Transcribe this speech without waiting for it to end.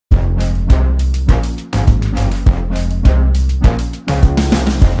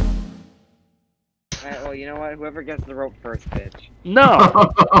Oh, you know what? Whoever gets the rope first, bitch. No!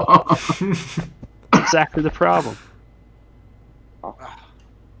 Exactly the problem. Oh.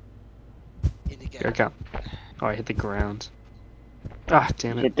 Here I come. Oh, I hit the ground. Ah,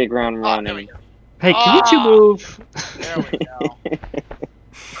 damn it. Hit the ground There running. we go. Hey, can you move? There we go.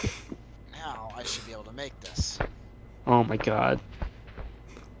 Now I should be able to make this. Oh my god.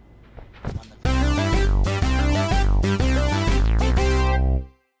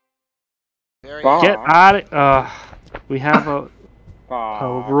 Very Bob. Get out of... we have a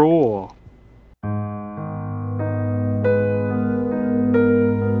Aw. rule.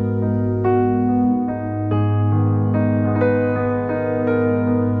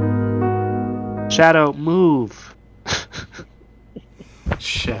 Shadow, move.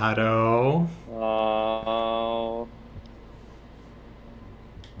 Shadow. Oh.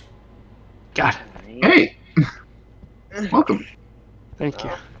 God. Hey! Welcome. Thank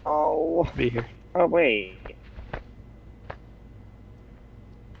you. Oh. Be here. Oh, wait.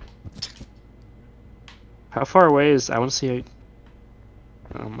 How far away is... I want to see how...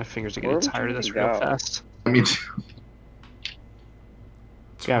 Oh, my fingers are Where getting are we tired of trying this to real go? fast. I mean,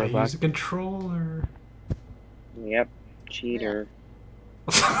 Yeah, I we're use a controller. Yep. Cheater.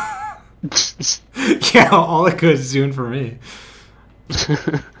 Yeah, all it could is doing for me.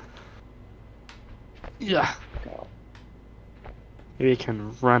 Yeah. Go. Maybe I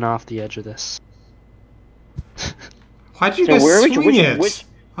can run off the edge of this. Why'd you So guys where are we- swing which- it? which-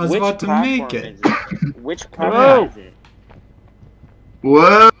 I was Which about to make platform it. is it? Which Whoa. platform is it?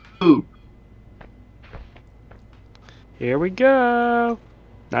 whoa! Here we go.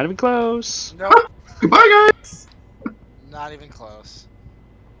 Not even close. Nope, Goodbye, guys! not even close.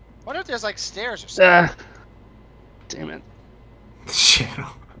 Wonder if there's like stairs or something. Damn it. Shadow.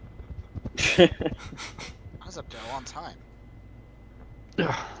 I was up there a long time.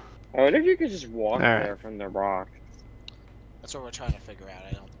 Ugh. I wonder if you could just walk Alright. there from the rock. That's what we're trying to figure out.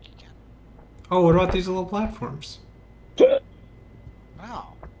 I don't think you can. Oh, what about these little platforms?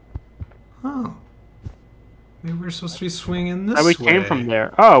 Wow. Oh. Maybe we're supposed to be swinging this Oh, we way. came from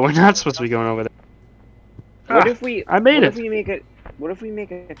there. Oh, we're not supposed to be going over there. What Ah, if we? I made what it. If we make a? What if we make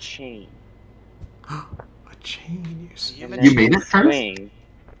a chain? A chain, you see. And You then made it first? swing?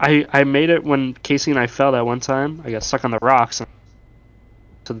 I made it when Casey and I fell that one time. I got stuck on the rocks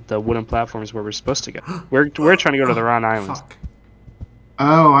to the wooden platforms where we're supposed to go. We're trying to go to the wrong island. Fuck.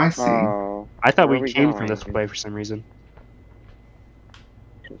 Oh, I see. Oh. I thought Where we are we came from going? this way for some reason.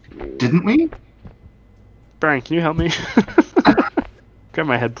 Confused. Didn't we? Brian, can you help me? Grab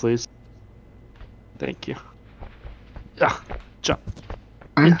my head, please. Thank you. Ah, jump.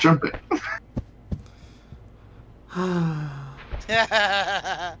 I'm jumping.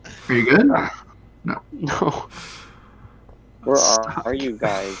 Yeah. Are you good? No. Where Stop. are you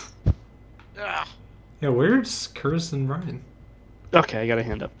guys? Ugh. Yeah, where's Curtis and Brian? Okay, I got a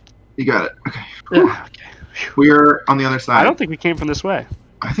hand up. You got it. Okay. Yeah, okay. We're on the other side. I don't think we came from this way.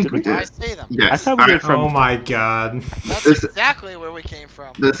 I think Did we we? did. I see them. Yes. I thought we did from. Oh my god. That's This- exactly where we came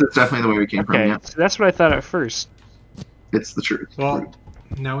from. This is definitely the way we came from. Okay, Yeah. so that's what I thought at first. It's the truth. Well,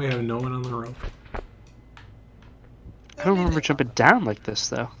 now we have no one on the rope. I don't remember jumping down like this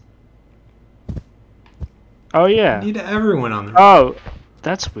though. Oh yeah. We need everyone on the rope. Oh,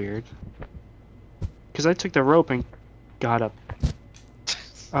 that's weird. Because I took the rope and got up.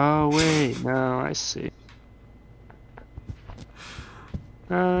 Oh wait, no, I see.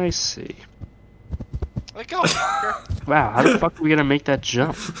 I see. Let go, fucker. Wow, how the fuck are we gonna make that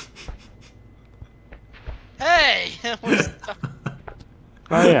jump? Hey! We're stuck.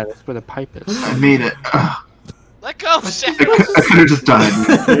 Oh yeah, that's where the pipe is. I made it. Ugh. Let go, I Shadow! could have just died.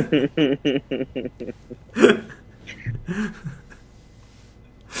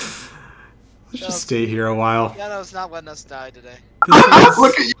 Let's just stay here a while. Shadow's not letting us die today.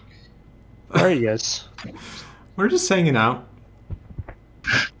 Look at you. There he is. We're just hanging out.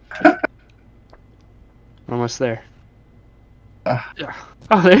 Almost there. Uh. Yeah.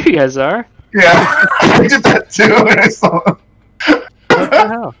 Oh, there you guys are. Yeah, I did that too, and I saw him. What the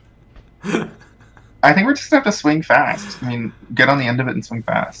hell? I think we're just gonna have to swing fast. I mean, get on the end of it and swing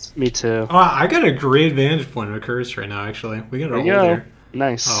fast. Me too. Oh, I got a great vantage point of Curtis right now, actually. We got There a you hole go. there.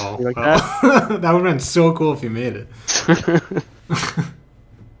 Nice. Oh, You like well, that would have been so cool if you made it. that?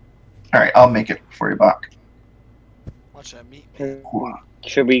 All right, I'll make it for you, Bach. Watch that meat me.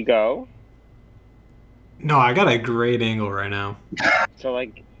 Should we go? No, I got a great angle right now. So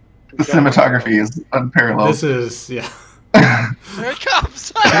like. The cinematography is unparalleled. This is, yeah. Here it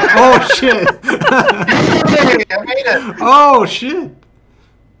comes! Oh, shit! I made it. Oh, shit!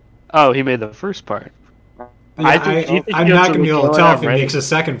 Oh, he made the first part. Yeah, I think- do you think I'm you'll not going to be able to kill tell it if he outright? makes a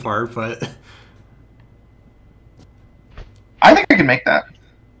second part, but... I think I can make that.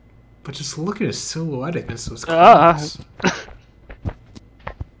 But just look at his silhouette against those Ah. clouds.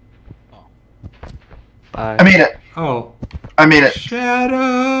 Bye. I made it. Oh. I made it.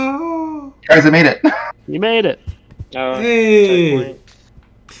 Shadow! Guys, I made it. You made it. Oh, Hey! checkpoint.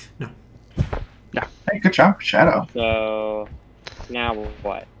 Hey, good job, Shadow. So now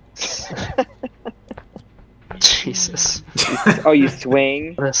what? Jesus. Oh, you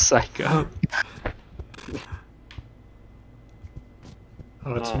swing? What a psycho.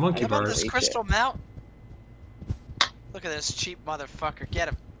 Oh, it's Oh, monkey How about bars. this crystal mount? Look at this cheap motherfucker. Get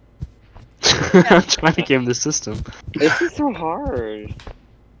him. I'm trying to game the system. This is so hard.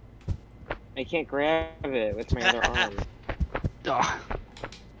 I can't grab it with my other arm. Oh.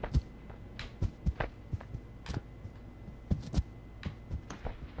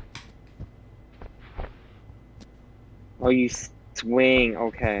 Oh, you swing.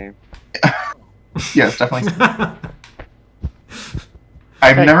 Okay. Yes, definitely.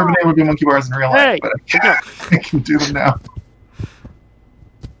 I've Hey. never been able to do monkey bars in real life, Hey, but I can do them now.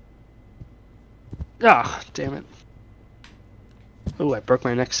 Ah, damn it. Oh, I broke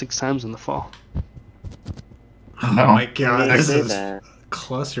my neck 6 times in the fall. Oh No. my Why god, did you this say is that?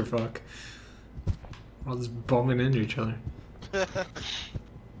 clusterfuck. We're all just bumping into each other.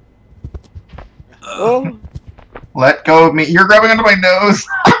 Oh. Let go of me. You're grabbing onto my nose.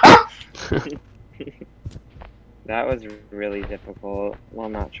 That was really difficult. Well,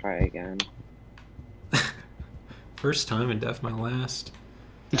 not try again. First time and death my last.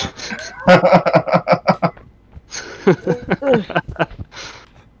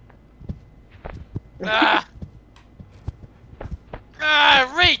 Ah!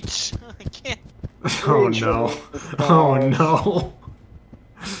 Ah, reach! I can't. Oh no. Oh no.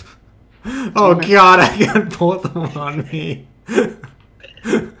 Oh god, I got both of them on me. Oh,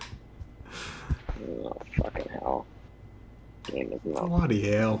 fucking hell. Game is not.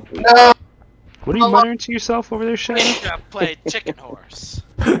 Bloody hell. No. What are you muttering to yourself over there, Shadow? Ninja played chicken horse.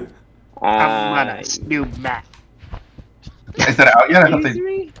 I'm on Uh, a new map. Is that out yet? I thought excuse they.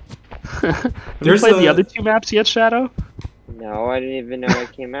 me? Have you There's played the a- other 2 maps yet, Shadow? No, I didn't even know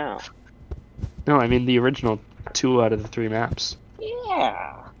it came out. No, I mean the original 2 out of the 3 maps.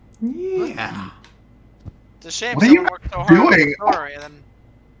 Yeah. Yeah. It's a shame What are you someone worked so hard on the doing? story and then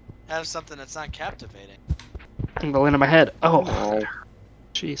have something that's not captivating. I'm going into my head. Oh, No.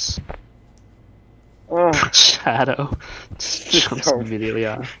 jeez. Oh, Shadow jumps so immediately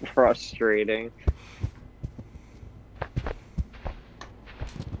off. frustrating.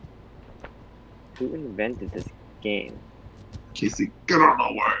 Who invented this game? Casey, get out of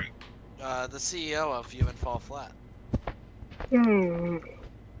the way. The CEO of Human Fall Flat.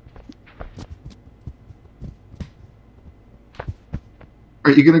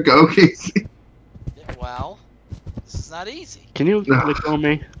 Are you gonna go, Casey? Yeah, well, this is not easy. Can you let go of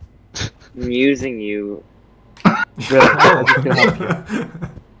me? I'm using you. Really? I just can't help you.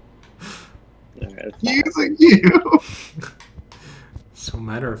 Okay, it's fine. Using you. So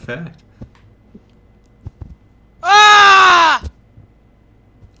matter of fact. Ah!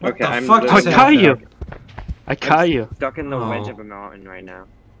 What Okay, the I'm fuck literally just I caught happened? you. I caught you. Stuck in the wedge Oh. of a mountain right now.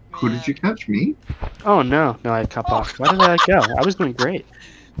 Who did you catch? Me? Oh no, no, I cut off. Why did I let go? I was doing great.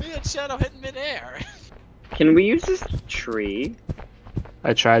 We had Shadow hitting midair. Can we use this tree?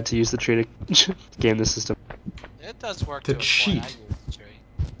 I tried to use the tree to game the system It does work To to a cheat. point. I used the tree.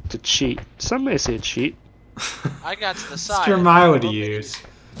 to cheat. Some may say cheat. I got to the side. Mr. and Milo to told me use.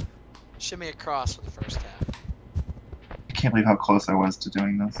 Shimmy across for the first half. I can't believe how close I was to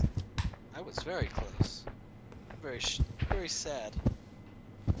doing this. I was very close. Very sad.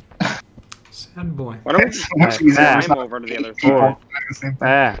 Sad boy. Why don't we It's just so much Alright, easier. back. There's climb not over to the other people side? doing the same thing.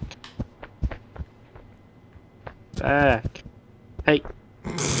 Back. Back. Hey.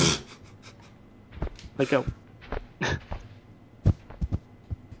 Let go.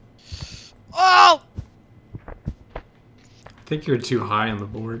 Oh! I think you're too high on the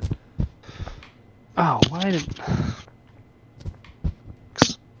board. Oh, why did...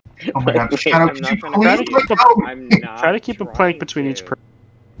 Oh my god, Wait, Shadow, I'm could not you trying Try please to let keep go? I'm not Try to keep a plank trying between each to. per...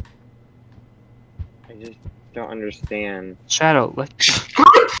 I just don't understand. Shadow, let...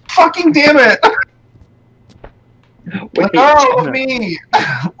 God fucking damn it! Let Wait, go of me!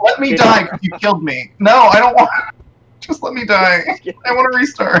 Let me die because you killed me. No, I don't want. Just let me die. I want to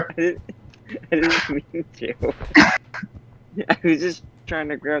restart. I didn't mean to. I was just trying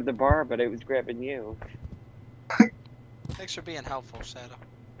to grab the bar, but it was grabbing you. Thanks for being helpful, Shadow.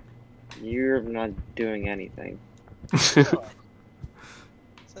 You're not doing anything. Says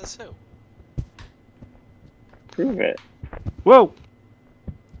who? Prove it. Whoa!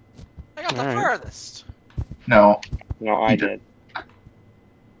 I got the Alright. furthest. No. No, I did.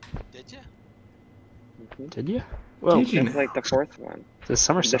 Did you? Mhm. Did you? Whoa, Did you That's like the fourth one. the The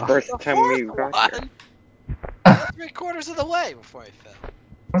somersault. first The time we fourth got here. one. I got 3/4 of the way before I fell.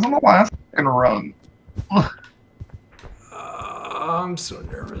 I was on the last fucking run. I'm so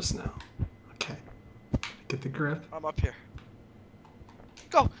nervous now. Okay. Get the grip. I'm up here.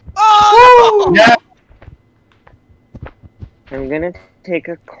 Go! Oh! Yeah. I'm gonna take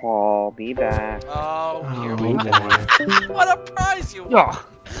a call. Be back. Oh, here Oh, we boy. go. What a prize you won! Oh,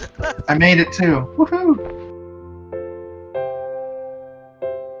 I made it too. Woohoo!